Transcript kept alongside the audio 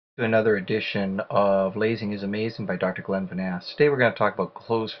Another edition of Lasing is Amazing by Dr. Glenn Van Ass. Today we're going to talk about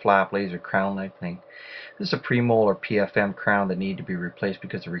closed flap laser crown lengthening. This is a premolar PFM crown that need to be replaced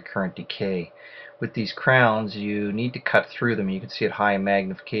because of recurrent decay. With these crowns you need to cut through them. You can see at high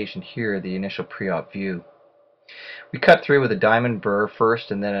magnification here the initial pre-op view. We cut through with a diamond burr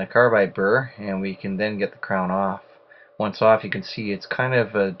first and then a carbide burr, and we can then get the crown off. Once off, you can see it's kind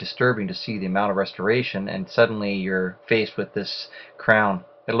of disturbing to see the amount of restoration, and suddenly you're faced with this crown.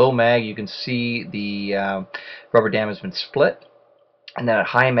 At low mag you can see the rubber dam has been split, and then at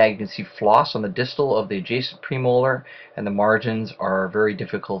high mag you can see floss on the distal of the adjacent premolar, and the margins are very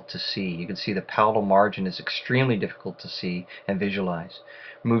difficult to see. You can see the palatal margin is extremely difficult to see and visualize.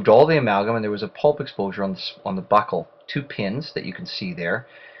 Removed all the amalgam, and there was a pulp exposure on the buccal, 2 pins that you can see there.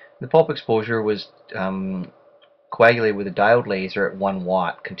 The pulp exposure was coagulated with a diode laser at 1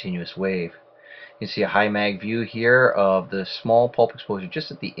 watt continuous wave. You can see a high mag view here of the small pulp exposure just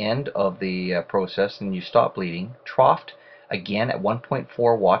at the end of the process, and you stop bleeding. Troughed again at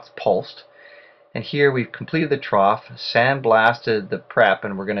 1.4 watts pulsed, and here we've completed the trough, sandblasted the prep,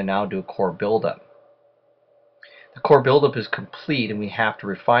 and we're going to now do a core buildup. The core buildup is complete, and we have to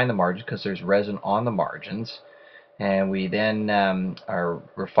refine the margins because there's resin on the margins. And we then are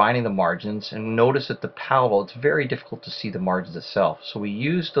refining the margins, and notice that the palatal, it's very difficult to see the margins itself. So we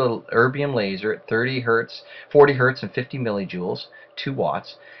used the erbium laser at 30 hertz, 40 hertz and 50 millijoules, 2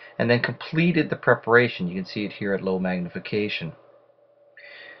 watts, and then completed the preparation. You can see it here at low magnification.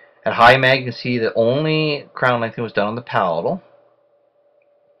 At high mag you can see that only crown lengthening was done on the palatal,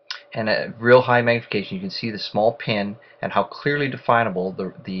 and at real high magnification you can see the small pin and how clearly definable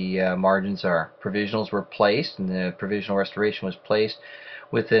the margins are. Provisionals were placed, and the provisional restoration was placed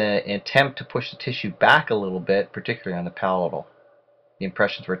with an attempt to push the tissue back a little bit, particularly on the palatal. The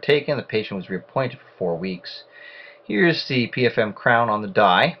impressions were taken, the patient was reappointed for 4 weeks. Here's the PFM crown on the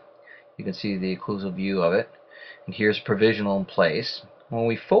die. You can see the occlusal view of it, and here's a provisional in place. When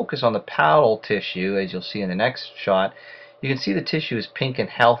we focus on the palatal tissue, as you'll see in the next shot, you can see the tissue is pink and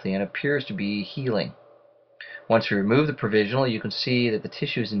healthy and appears to be healing. Once we remove the provisional, you can see that the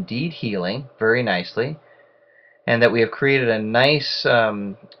tissue is indeed healing very nicely, and that we have created a nice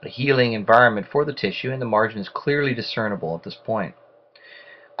healing environment for the tissue, and the margin is clearly discernible at this point.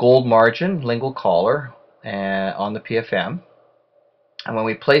 Gold margin, lingual collar on the PFM. And when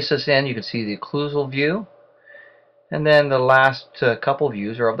we place this in, you can see the occlusal view. And then the last couple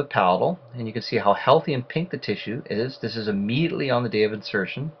views are of the palatal, and you can see how healthy and pink the tissue is. This is immediately on the day of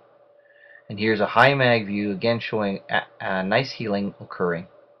insertion. And here's a high mag view, again showing a nice healing occurring.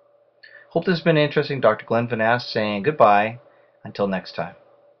 Hope this has been interesting. Dr. Glenn Van Ass saying goodbye until next time.